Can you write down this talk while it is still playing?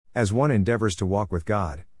As one endeavors to walk with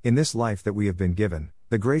God, in this life that we have been given,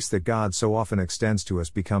 the grace that God so often extends to us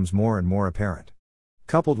becomes more and more apparent.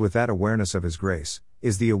 Coupled with that awareness of His grace,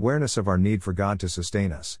 is the awareness of our need for God to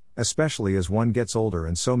sustain us, especially as one gets older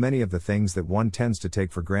and so many of the things that one tends to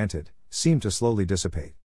take for granted, seem to slowly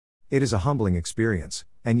dissipate. It is a humbling experience,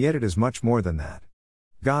 and yet it is much more than that.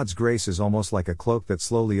 God's grace is almost like a cloak that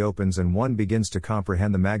slowly opens and one begins to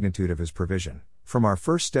comprehend the magnitude of His provision, from our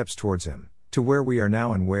first steps towards Him, to where we are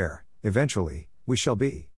now and where, eventually, we shall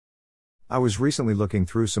be. I was recently looking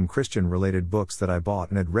through some Christian-related books that I bought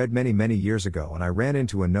and had read many years ago, and I ran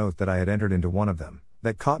into a note that I had entered into one of them,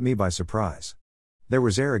 that caught me by surprise. There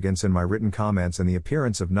was arrogance in my written comments and the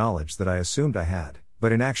appearance of knowledge that I assumed I had,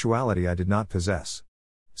 but in actuality I did not possess.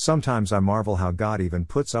 Sometimes I marvel how God even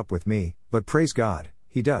puts up with me, but praise God,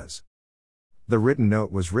 He does. The written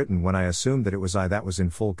note was written when I assumed that it was I that was in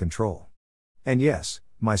full control. And yes,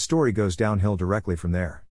 my story goes downhill directly from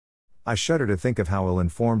there. I shudder to think of how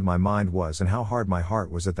ill-informed my mind was and how hard my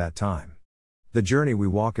heart was at that time. The journey we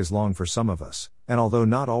walk is long for some of us, and although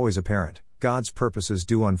not always apparent, God's purposes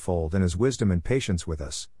do unfold, and His wisdom and patience with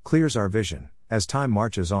us clears our vision as time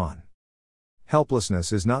marches on.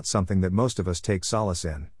 Helplessness is not something that most of us take solace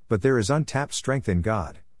in, but there is untapped strength in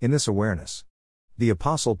God, in this awareness. The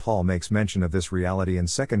Apostle Paul makes mention of this reality in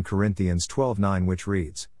 2 Corinthians 12:9, which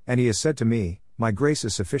reads, "And He has said to me, My grace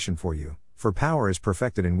is sufficient for you, for power is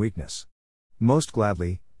perfected in weakness. Most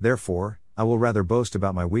gladly, therefore, I will rather boast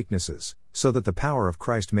about my weaknesses, so that the power of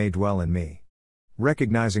Christ may dwell in me."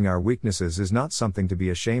 Recognizing our weaknesses is not something to be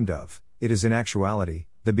ashamed of, it is in actuality,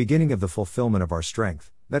 the beginning of the fulfillment of our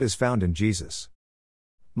strength, that is found in Jesus.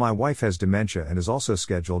 My wife has dementia and is also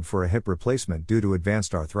scheduled for a hip replacement due to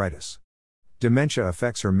advanced arthritis. Dementia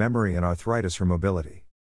affects her memory and arthritis her mobility.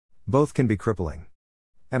 Both can be crippling.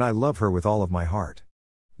 And I love her with all of my heart.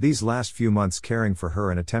 These last few months caring for her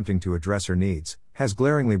and attempting to address her needs, has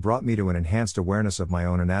glaringly brought me to an enhanced awareness of my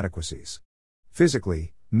own inadequacies.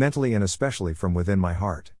 Physically, mentally, and especially from within my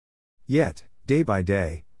heart. Yet, day by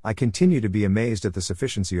day, I continue to be amazed at the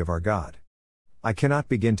sufficiency of our God. I cannot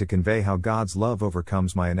begin to convey how God's love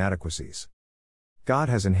overcomes my inadequacies. God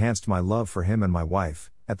has enhanced my love for Him and my wife,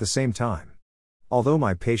 at the same time. Although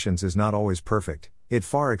my patience is not always perfect, it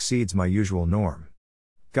far exceeds my usual norm.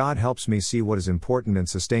 God helps me see what is important and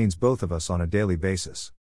sustains both of us on a daily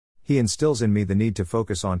basis. He instills in me the need to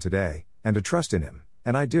focus on today, and to trust in Him,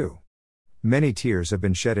 and I do. Many tears have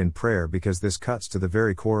been shed in prayer because this cuts to the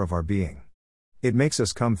very core of our being. It makes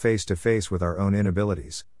us come face to face with our own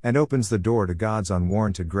inabilities, and opens the door to God's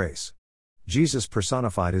unwarranted grace. Jesus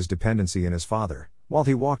personified His dependency in His Father, while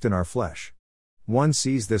He walked in our flesh. One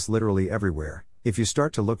sees this literally everywhere, if you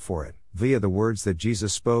start to look for it, via the words that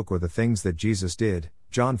Jesus spoke or the things that Jesus did,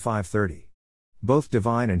 John 5:30. Both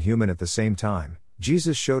divine and human at the same time,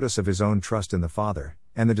 Jesus showed us of His own trust in the Father,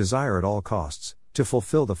 and the desire at all costs, to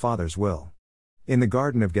fulfill the Father's will. In the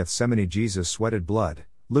Garden of Gethsemane Jesus sweated blood,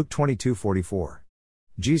 Luke 22:44.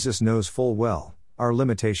 Jesus knows full well our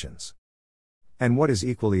limitations. And what is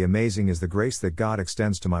equally amazing is the grace that God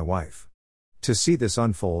extends to my wife. To see this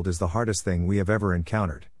unfold is the hardest thing we have ever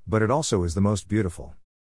encountered, but it also is the most beautiful.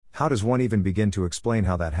 How does one even begin to explain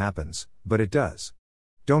how that happens, but it does.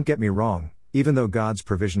 Don't get me wrong, even though God's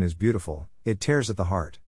provision is beautiful, it tears at the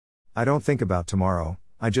heart. I don't think about tomorrow,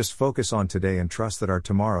 I just focus on today and trust that our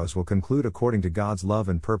tomorrows will conclude according to God's love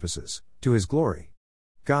and purposes, to His glory.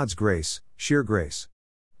 God's grace, sheer grace.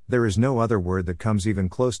 There is no other word that comes even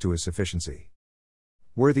close to His sufficiency.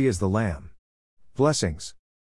 Worthy is the Lamb. Blessings.